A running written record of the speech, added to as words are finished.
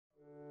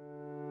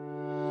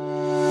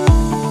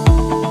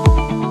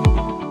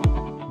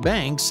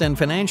Banks and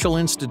financial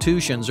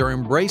institutions are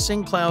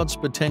embracing cloud's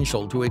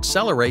potential to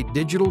accelerate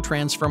digital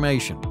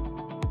transformation.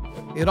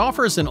 It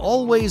offers an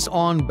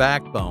always-on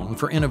backbone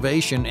for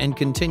innovation and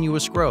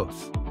continuous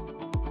growth.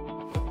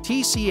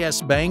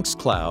 TCS Banks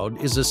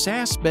Cloud is a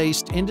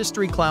SaaS-based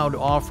industry cloud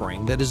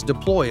offering that is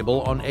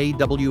deployable on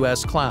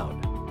AWS Cloud.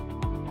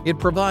 It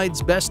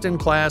provides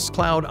best-in-class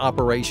cloud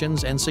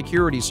operations and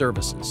security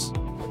services.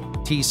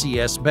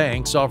 TCS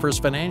Banks offers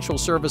financial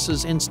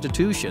services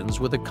institutions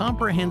with a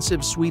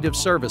comprehensive suite of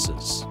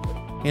services,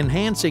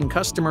 enhancing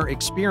customer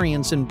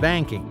experience in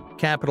banking,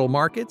 capital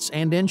markets,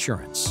 and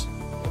insurance.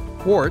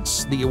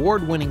 Quartz, the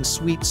award-winning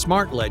suite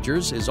Smart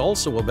Ledgers, is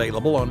also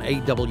available on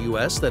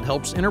AWS that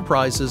helps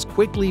enterprises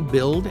quickly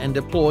build and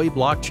deploy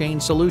blockchain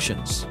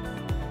solutions.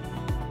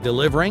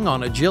 Delivering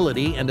on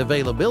agility and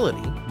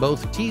availability,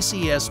 both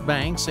TCS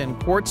Banks and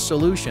Quartz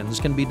solutions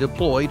can be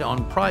deployed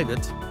on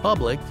private,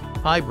 public,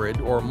 hybrid,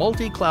 or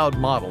multi-cloud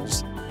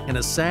models in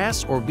a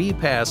SaaS or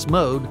BPaaS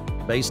mode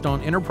based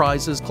on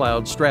enterprise's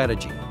cloud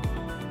strategy.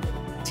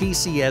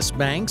 TCS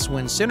Banks,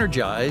 when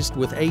synergized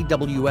with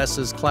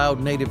AWS's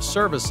cloud-native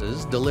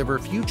services, deliver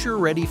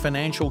future-ready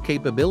financial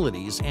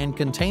capabilities and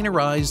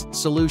containerized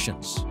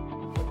solutions.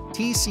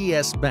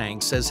 TCS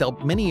Banks has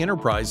helped many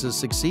enterprises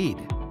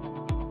succeed.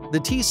 The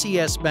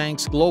TCS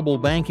Banks global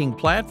banking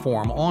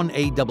platform on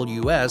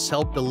AWS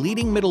helped a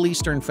leading Middle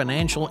Eastern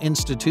financial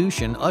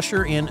institution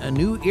usher in a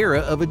new era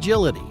of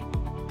agility,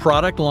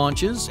 product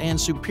launches, and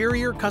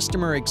superior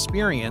customer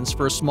experience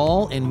for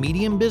small and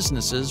medium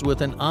businesses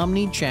with an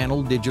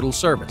omni-channel digital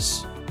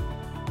service.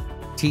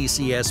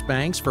 TCS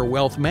Banks for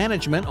Wealth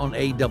Management on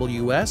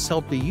AWS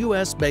helped the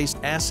US-based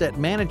asset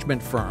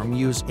management firm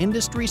use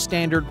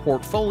industry-standard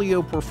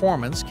portfolio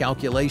performance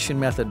calculation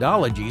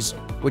methodologies,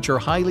 which are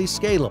highly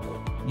scalable,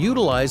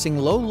 utilizing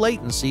low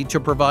latency to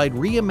provide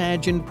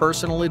reimagined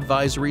personal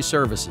advisory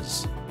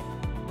services.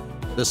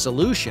 The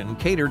solution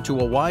catered to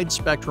a wide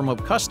spectrum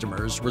of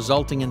customers,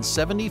 resulting in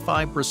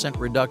 75%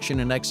 reduction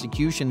in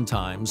execution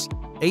times,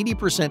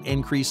 80%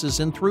 increases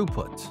in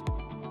throughput.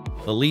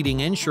 The leading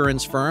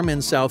insurance firm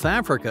in South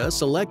Africa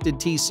selected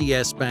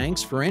TCS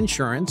Banks for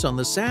insurance on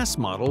the SaaS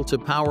model to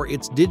power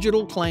its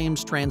digital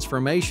claims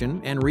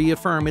transformation and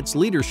reaffirm its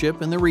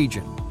leadership in the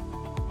region.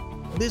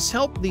 This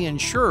helped the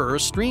insurer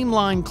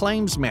streamline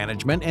claims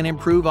management and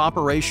improve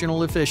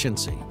operational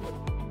efficiency.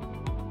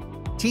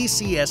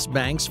 TCS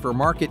Banks for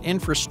Market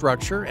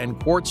Infrastructure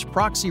and Quartz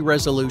Proxy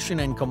Resolution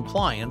and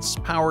Compliance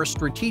power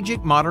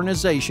strategic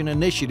modernization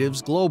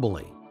initiatives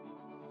globally.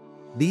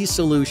 These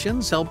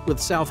solutions helped with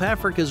South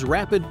Africa's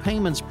Rapid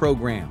Payments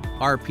Program,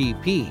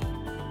 RPP,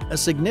 a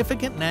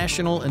significant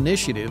national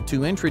initiative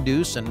to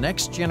introduce a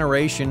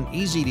next-generation,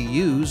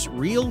 easy-to-use,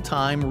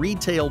 real-time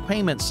retail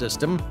payment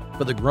system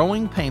for the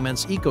growing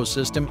payments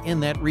ecosystem in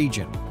that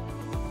region.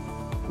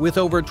 With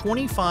over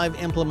 25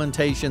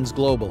 implementations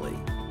globally,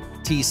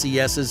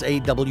 TCS's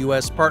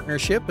AWS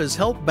partnership has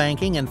helped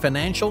banking and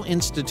financial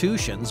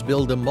institutions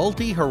build a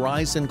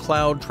multi-horizon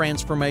cloud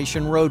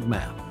transformation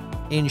roadmap,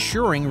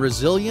 ensuring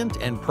resilient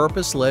and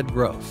purpose-led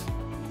growth.